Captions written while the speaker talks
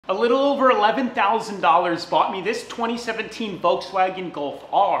A little over $11,000 bought me this 2017 Volkswagen Golf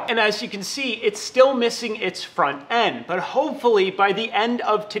R. And as you can see, it's still missing its front end, but hopefully by the end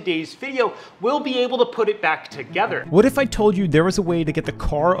of today's video, we'll be able to put it back together. What if I told you there was a way to get the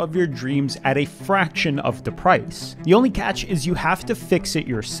car of your dreams at a fraction of the price? The only catch is you have to fix it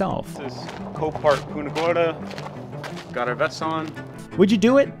yourself. This is Copart Goonzquad. Got our vests on. Would you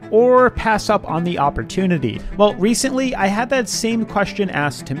do it or pass up on the opportunity? Well, recently I had that same question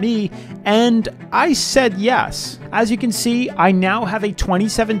asked to me and I said yes. As you can see, I now have a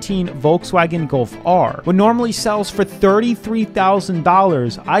 2017 Volkswagen Golf R. What normally sells for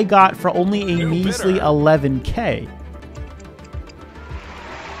 $33,000, I got for only a measly $11K.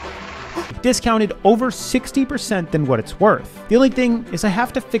 Discounted over 60% than what it's worth. The only thing is I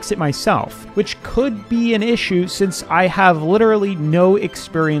have to fix it myself, which could be an issue since I have literally no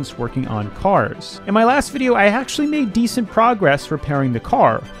experience working on cars. In my last video, I actually made decent progress repairing the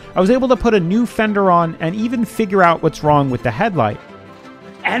car. I was able to put a new fender on and even figure out what's wrong with the headlight.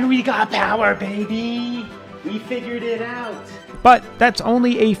 And we got power, baby! We figured it out. But that's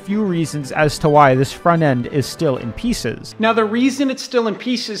only a few reasons as to why this front end is still in pieces. Now the reason it's still in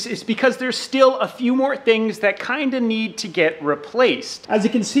pieces is because there's still a few more things that kind of need to get replaced. As you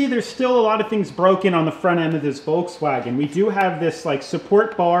can see, there's still a lot of things broken on the front end of this Volkswagen. We do have this like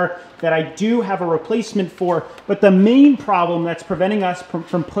support bar that I do have a replacement for, but the main problem that's preventing us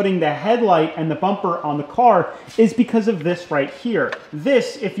from putting the headlight and the bumper on the car is because of this right here.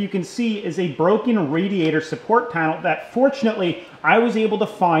 This, if you can see, is a broken radiator support panel that fortunately I was able to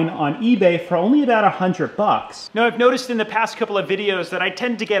find on eBay for only about $100. Now I've noticed in the past couple of videos that I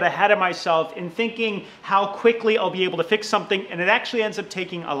tend to get ahead of myself in thinking how quickly I'll be able to fix something, and it actually ends up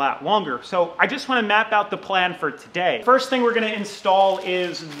taking a lot longer. So I just want to map out the plan for today. First thing we're going to install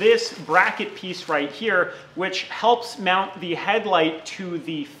is this bracket piece right here, which helps mount the headlight to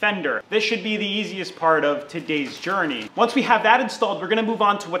the fender. This should be the easiest part of today's journey. Once we have that installed, we're going to move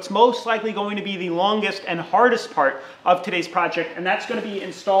on to what's most likely going to be the longest and hardest part of today's project, and that's going to be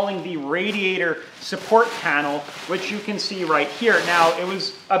installing the radiator support panel, which you can see right here. Now, it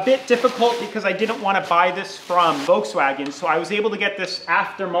was a bit difficult because I didn't want to buy this from Volkswagen, so I was able to get this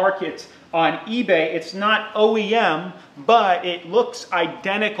aftermarket on eBay. It's not OEM, but it looks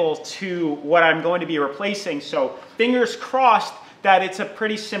identical to what I'm going to be replacing. So fingers crossed that it's a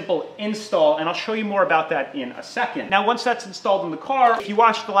pretty simple install, and I'll show you more about that in a second. Now, once that's installed in the car, if you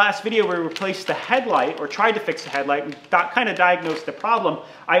watched the last video where we replaced the headlight, or tried to fix the headlight, we kind of diagnosed the problem,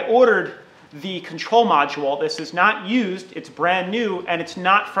 I ordered the control module. This is not used, it's brand new, and it's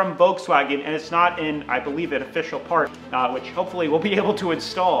not from Volkswagen, and it's not in, I believe, an official part, which hopefully we'll be able to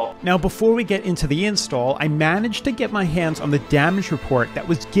install. Now, before we get into the install, I managed to get my hands on the damage report that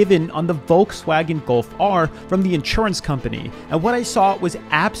was given on the Volkswagen Golf R from the insurance company, and what I saw was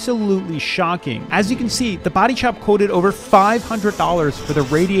absolutely shocking. As you can see, the body shop quoted over $500 for the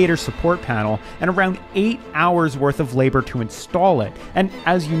radiator support panel and around 8 hours worth of labor to install it. And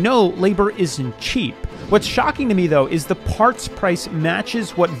as you know, labor isn't cheap. What's shocking to me though is the parts price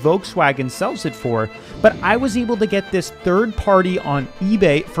matches what Volkswagen sells it for, but I was able to get this third party on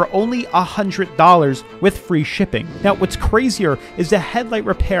eBay for only $100 with free shipping. Now what's crazier is the headlight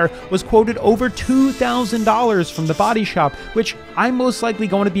repair was quoted over $2,000 from the body shop, which I'm most likely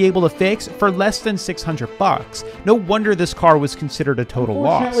going to be able to fix for less than $600. No wonder this car was considered a total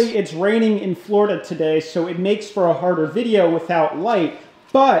loss. Unfortunately, it's raining in Florida today, so it makes for a harder video without light.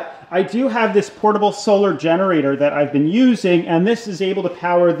 But I do have this portable solar generator that I've been using, and this is able to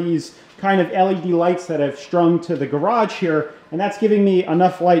power these kind of LED lights that I've strung to the garage here, and that's giving me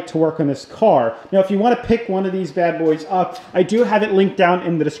enough light to work on this car. Now, if you want to pick one of these bad boys up, I do have it linked down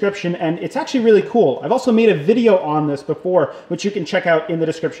in the description, and it's actually really cool. I've also made a video on this before, which you can check out in the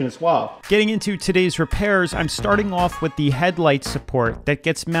description as well. Getting into today's repairs, I'm starting off with the headlight support that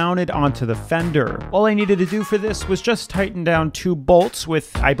gets mounted onto the fender. All I needed to do for this was just tighten down 2 bolts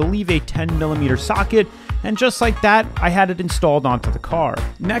with, I believe, a 10mm socket, and just like that, I had it installed onto the car.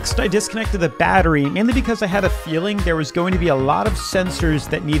 Next, I disconnected the battery, mainly because I had a feeling there was going to be a lot of sensors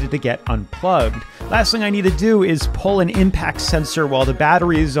that needed to get unplugged. Last thing I need to do is pull an impact sensor while the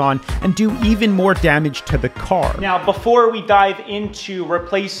battery is on and do even more damage to the car. Now, before we dive into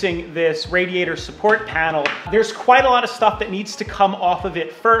replacing this radiator support panel, there's quite a lot of stuff that needs to come off of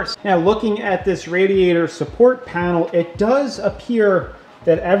it first. Now, looking at this radiator support panel, it does appear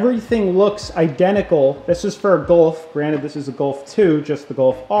that everything looks identical. This is for a Golf, granted this is a Golf 2, just the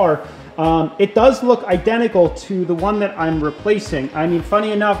Golf R. It does look identical to the one that I'm replacing. I mean,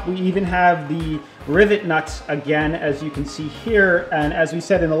 funny enough, we even have the rivet nuts again, as you can see here. And as we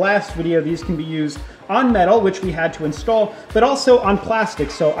said in the last video, these can be used on metal, which we had to install, but also on plastic.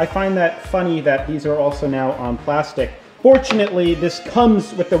 So I find that funny that these are also now on plastic. Fortunately, this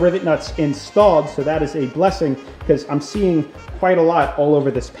comes with the rivet nuts installed, so that is a blessing because I'm seeing quite a lot all over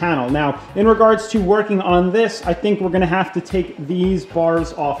this panel. Now, in regards to working on this, I think we're gonna have to take these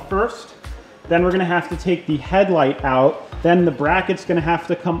bars off first. Then we're gonna have to take the headlight out. Then the bracket's gonna have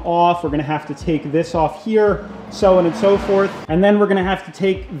to come off. We're gonna have to take this off here, so on and so forth. And then we're gonna have to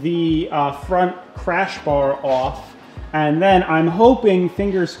take the front crash bar off. And then I'm hoping,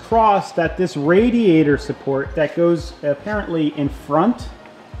 fingers crossed, that this radiator support that goes apparently in front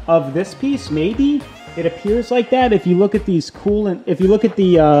of this piece, maybe? It appears like that. If you look at these coolant, if you look at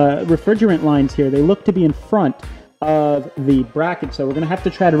the refrigerant lines here, they look to be in front of the bracket, so we're gonna have to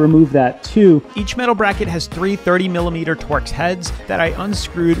try to remove that too. Each metal bracket has 3 30mm Torx heads that I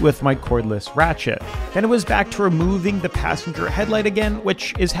unscrewed with my cordless ratchet. Then it was back to removing the passenger headlight again,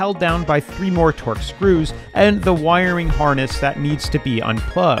 which is held down by 3 more Torx screws, and the wiring harness that needs to be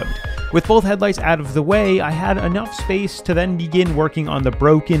unplugged. With both headlights out of the way, I had enough space to then begin working on the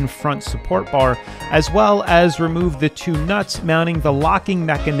broken front support bar, as well as remove the 2 nuts mounting the locking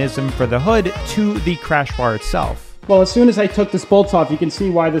mechanism for the hood to the crash bar itself. Well, as soon as I took this bolt off, you can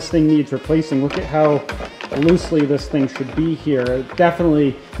see why this thing needs replacing. Look at how loosely this thing should be here. It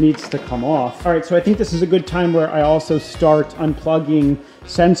definitely needs to come off. All right, so I think this is a good time where I also start unplugging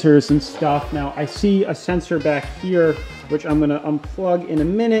sensors and stuff. Now, I see a sensor back here, which I'm gonna unplug in a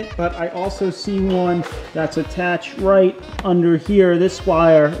minute, but I also see one that's attached right under here, this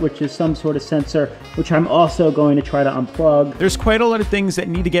wire, which is some sort of sensor, which I'm also going to try to unplug. There's quite a lot of things that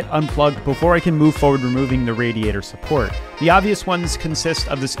need to get unplugged before I can move forward removing the radiator support. The obvious ones consist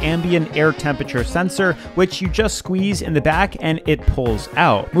of this ambient air temperature sensor, which you just squeeze in the back and it pulls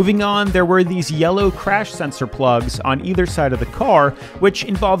out. Moving on, there were these yellow crash sensor plugs on either side of the car, which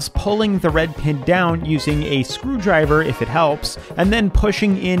involves pulling the red pin down using a screwdriver if it helps, and then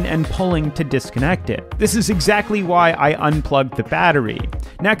pushing in and pulling to disconnect it. This is exactly why I unplugged the battery.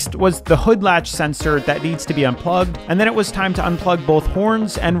 Next was the hood latch sensor that needs to be unplugged, and then it was time to unplug both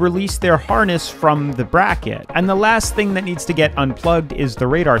horns and release their harness from the bracket. And the last thing that needs to get unplugged is the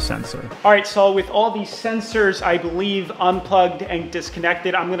radar sensor. All right, so with all these sensors, I believe, unplugged and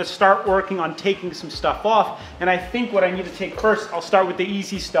disconnected, I'm gonna start working on taking some stuff off. And I think what I need to take first, I'll start with the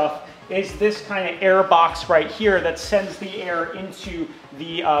easy stuff, is this kind of air box right here that sends the air into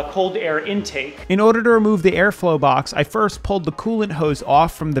the cold air intake. In order to remove the airflow box, I first pulled the coolant hose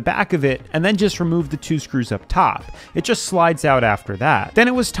off from the back of it and then just removed the 2 screws up top. It just slides out after that. Then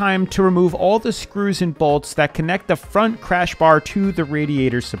it was time to remove all the screws and bolts that connect the front crash bar to the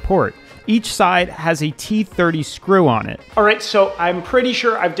radiator support. Each side has a T30 screw on it. All right, so I'm pretty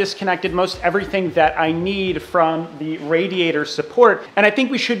sure I've disconnected most everything that I need from the radiator support, and I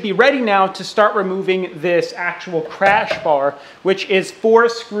think we should be ready now to start removing this actual crash bar, which is 4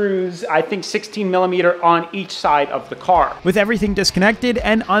 screws, I think 16mm on each side of the car. With everything disconnected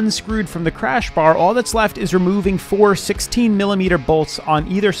and unscrewed from the crash bar, all that's left is removing 4 16mm bolts on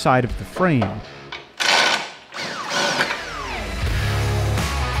either side of the frame.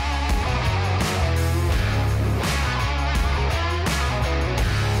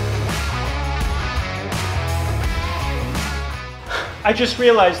 I just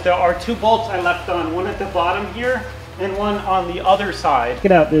realized there are 2 bolts I left on, one at the bottom here and one on the other side. Check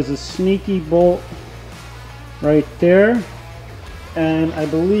it out, there's a sneaky bolt right there. And I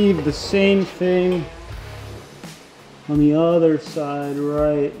believe the same thing on the other side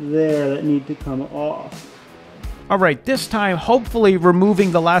right there that need to come off. Alright, this time, hopefully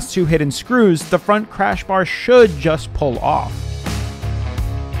removing the last 2 hidden screws, the front crash bar should just pull off.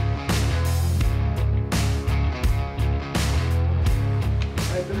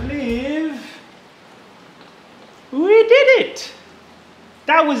 We did it!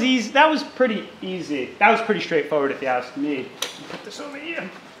 That was easy. That was pretty easy. That was pretty straightforward if you ask me. Put this over here.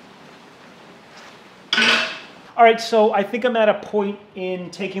 All right, so I think I'm at a point in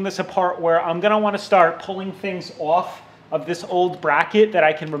taking this apart where I'm gonna wanna start pulling things off of this old bracket that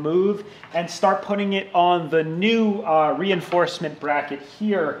I can remove and start putting it on the new reinforcement bracket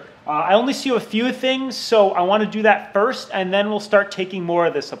here. I only see a few things, so I want to do that first, and then we'll start taking more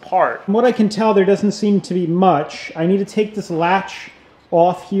of this apart. From what I can tell, there doesn't seem to be much. I need to take this latch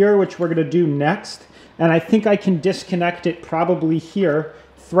off here, which we're going to do next, and I think I can disconnect it probably here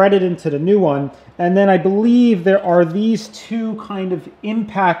threaded into the new one. And then I believe there are these two kind of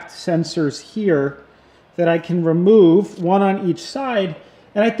impact sensors here that I can remove, one on each side.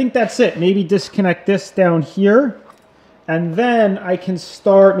 And I think that's it. Maybe disconnect this down here. And then I can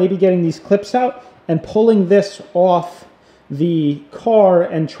start maybe getting these clips out and pulling this off the car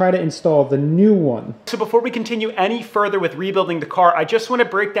and try to install the new one. So before we continue any further with rebuilding the car, I just want to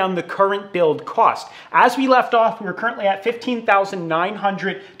break down the current build cost. As we left off, we were currently at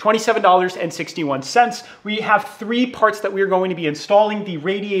 $15,927.61. We have 3 parts that we are going to be installing: the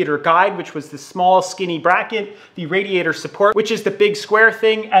radiator guide, which was the small skinny bracket, the radiator support, which is the big square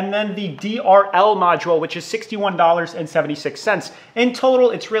thing, and then the DRL module, which is $61.76. In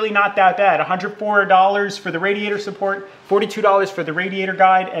total, it's really not that bad. $104 for the radiator support, $42 for the radiator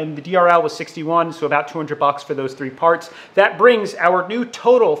guide, and the DRL was $61, so about $200 for those 3 parts. That brings our new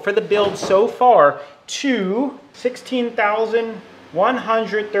total for the build so far to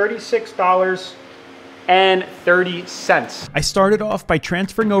 $16,136.30. I started off by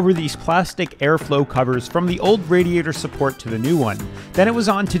transferring over these plastic airflow covers from the old radiator support to the new one. Then it was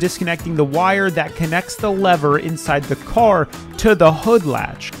on to disconnecting the wire that connects the lever inside the car to the hood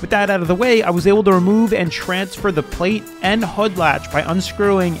latch. With that out of the way, I was able to remove and transfer the plate and hood latch by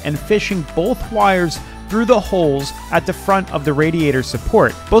unscrewing and fishing both wires through the holes at the front of the radiator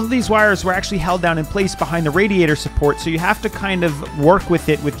support. Both of these wires were actually held down in place behind the radiator support, so you have to kind of work with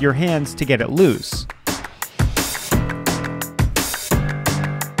it with your hands to get it loose.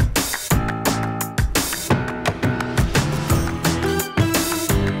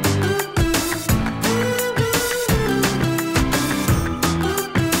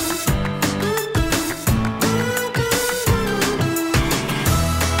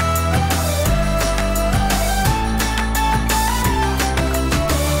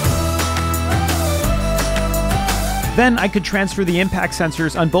 Then I could transfer the impact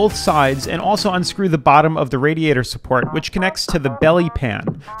sensors on both sides and also unscrew the bottom of the radiator support, which connects to the belly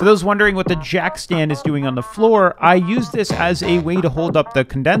pan. For those wondering what the jack stand is doing on the floor, I use this as a way to hold up the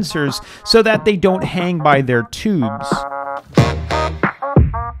condensers so that they don't hang by their tubes.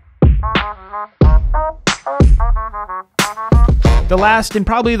 The last and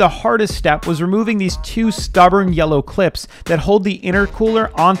probably the hardest step was removing these 2 stubborn yellow clips that hold the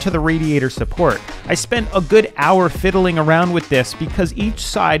intercooler onto the radiator support. I spent a good hour fiddling around with this because each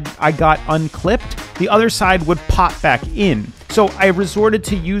side I got unclipped, the other side would pop back in. So I resorted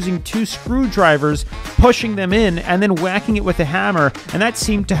to using 2 screwdrivers, pushing them in, and then whacking it with a hammer, and that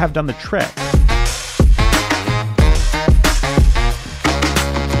seemed to have done the trick.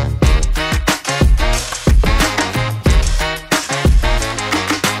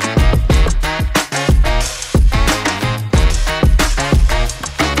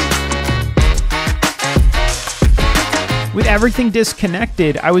 With everything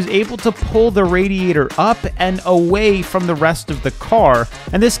disconnected, I was able to pull the radiator up and away from the rest of the car,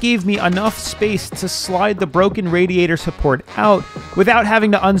 and this gave me enough space to slide the broken radiator support out without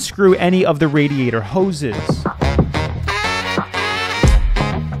having to unscrew any of the radiator hoses.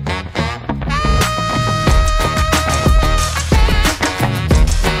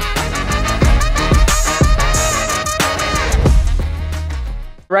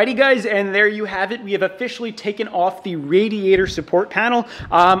 Alrighty guys, and there you have it. We have officially taken off the radiator support panel.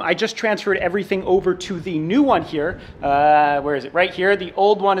 I just transferred everything over to the new one here. Where is it? Right here. The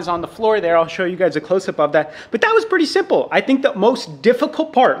old one is on the floor there. I'll show you guys a close-up of that. But that was pretty simple. I think the most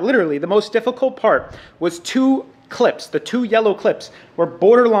difficult part, literally the most difficult part, was 2 clips. The 2 yellow clips were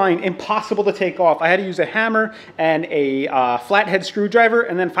borderline impossible to take off. I had to use a hammer and a flathead screwdriver,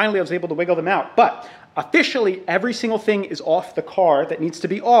 and then finally I was able to wiggle them out. But officially, every single thing is off the car that needs to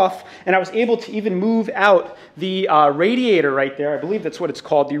be off, and I was able to even move out the radiator right there. I believe that's what it's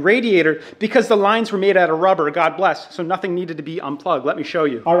called, the radiator, because the lines were made out of rubber, God bless, so nothing needed to be unplugged. Let me show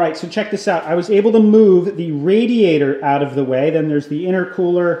you. All right, so check this out. I was able to move the radiator out of the way. Then there's the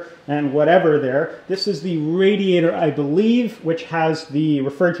intercooler and whatever there. This is the radiator, I believe, which has the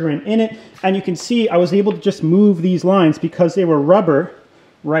refrigerant in it, and you can see I was able to just move these lines because they were rubber.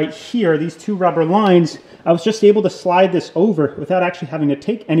 Right here, these 2 rubber lines, I was just able to slide this over without actually having to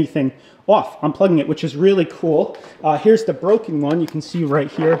take anything off, unplugging it, which is really cool. Here's the broken one, you can see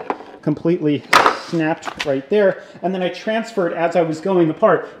right here, completely snapped right there. And then I transferred, as I was going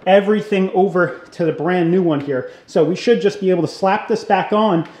apart, everything over to the brand new one here. So we should just be able to slap this back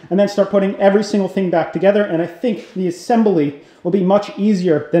on and then start putting every single thing back together. And I think the assembly will be much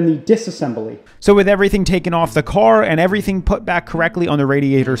easier than the disassembly. So with everything taken off the car and everything put back correctly on the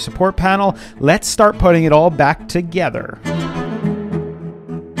radiator support panel, let's start putting it all back together.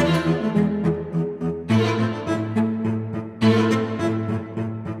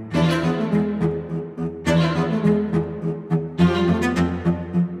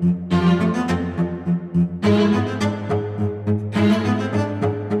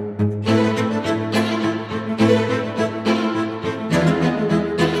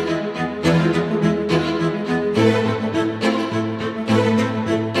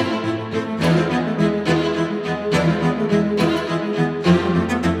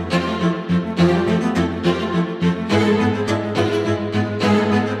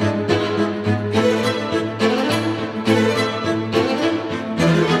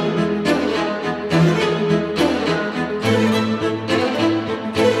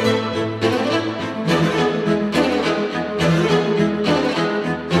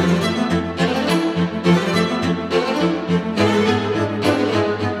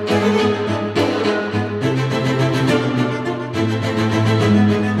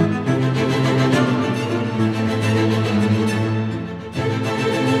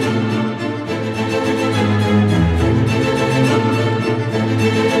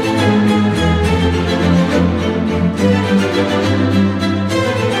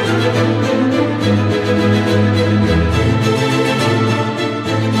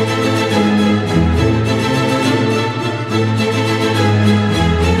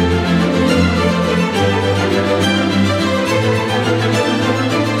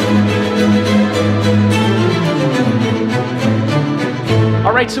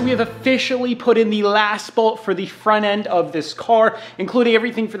 right, so we have officially put in the last bolt for the front end of this car, including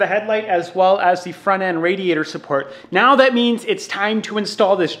everything for the headlight as well as the front end radiator support. Now that means it's time to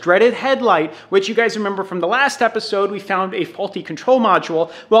install this dreaded headlight, which you guys remember from the last episode, we found a faulty control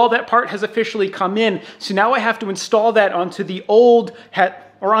module. Well, that part has officially come in, so now I have to install that onto the old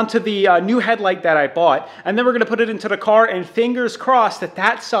onto the new headlight that I bought, and then we're gonna put it into the car, and fingers crossed that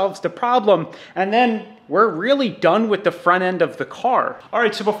that solves the problem, and then we're really done with the front end of the car. All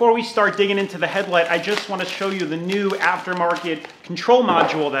right, so before we start digging into the headlight, I just want to show you the new aftermarket control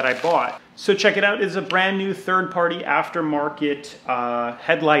module that I bought. So check it out. It's a brand new third-party aftermarket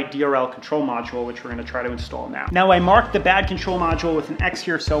headlight DRL control module, which we're going to try to install now. Now, I marked the bad control module with an X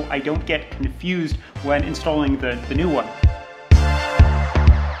here so I don't get confused when installing the new one.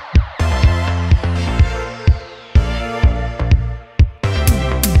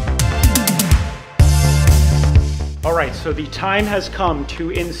 All right, so the time has come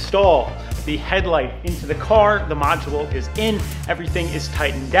to install the headlight into the car. The module is in, everything is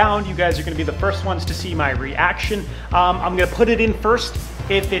tightened down. You guys are gonna be the first ones to see my reaction. I'm gonna put it in first.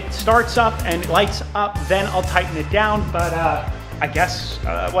 If it starts up and lights up, then I'll tighten it down. But I guess,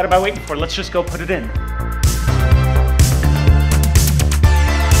 what am I waiting for? Let's just go put it in.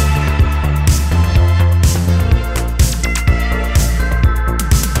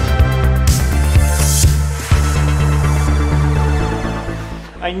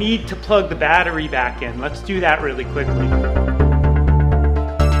 I need to plug the battery back in. Let's do that really quickly.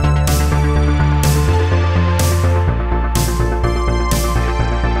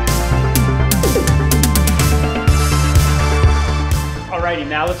 Alrighty,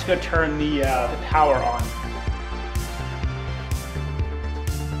 now let's go turn the power on.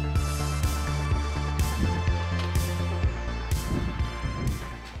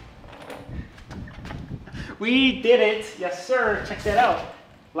 We did it, yes sir, check that out.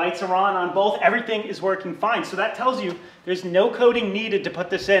 Lights are on both, everything is working fine. So that tells you there's no coating needed to put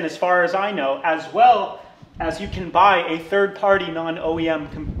this in as far as I know, as well as you can buy a third-party non-OEM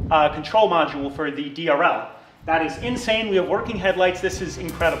control module for the DRL. That is insane, we have working headlights, this is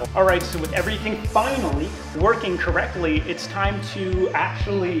incredible. All right, so with everything finally working correctly, it's time to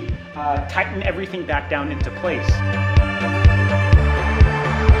actually tighten everything back down into place.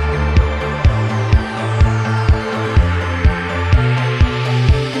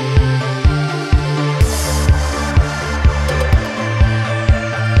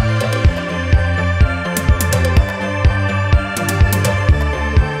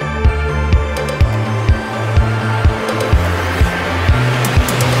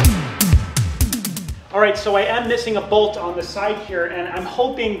 All right, so I am missing a bolt on the side here, and I'm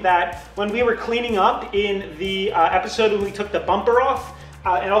hoping that when we were cleaning up in the episode when we took the bumper off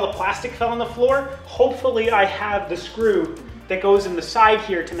and all the plastic fell on the floor, hopefully I have the screw that goes in the side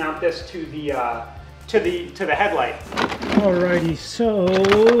here to mount this to the headlight. Alrighty,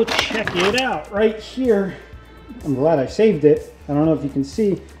 so check it out right here. I'm glad I saved it. I don't know if you can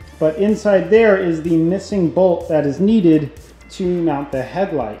see, but inside there is the missing bolt that is needed to mount the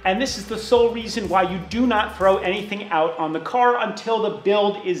headlight. And this is the sole reason why you do not throw anything out on the car until the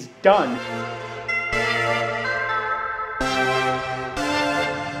build is done.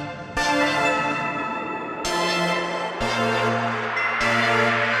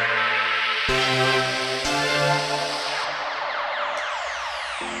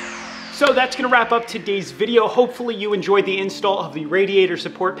 So that's going to wrap up today's video. Hopefully you enjoyed the install of the radiator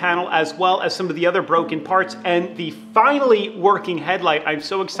support panel as well as some of the other broken parts and the finally working headlight. I'm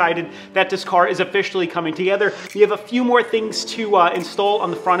so excited that this car is officially coming together. We have a few more things to install on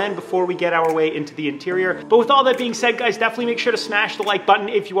the front end before we get our way into the interior. But with all that being said, guys, definitely make sure to smash the like button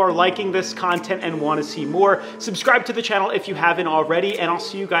if you are liking this content and want to see more. Subscribe to the channel if you haven't already, and I'll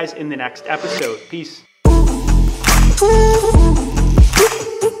see you guys in the next episode. Peace.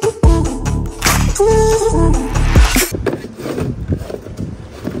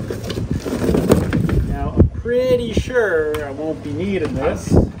 Now, I'm pretty sure I won't be needing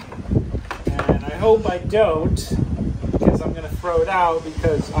this, and I hope I don't, because I'm going to throw it out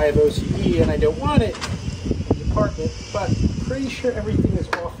because I have OCD and I don't want it in the apartment, but I'm pretty sure everything is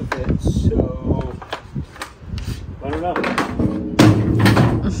off of it, so I don't know.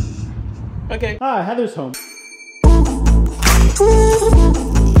 Okay. Ah, Heather's home.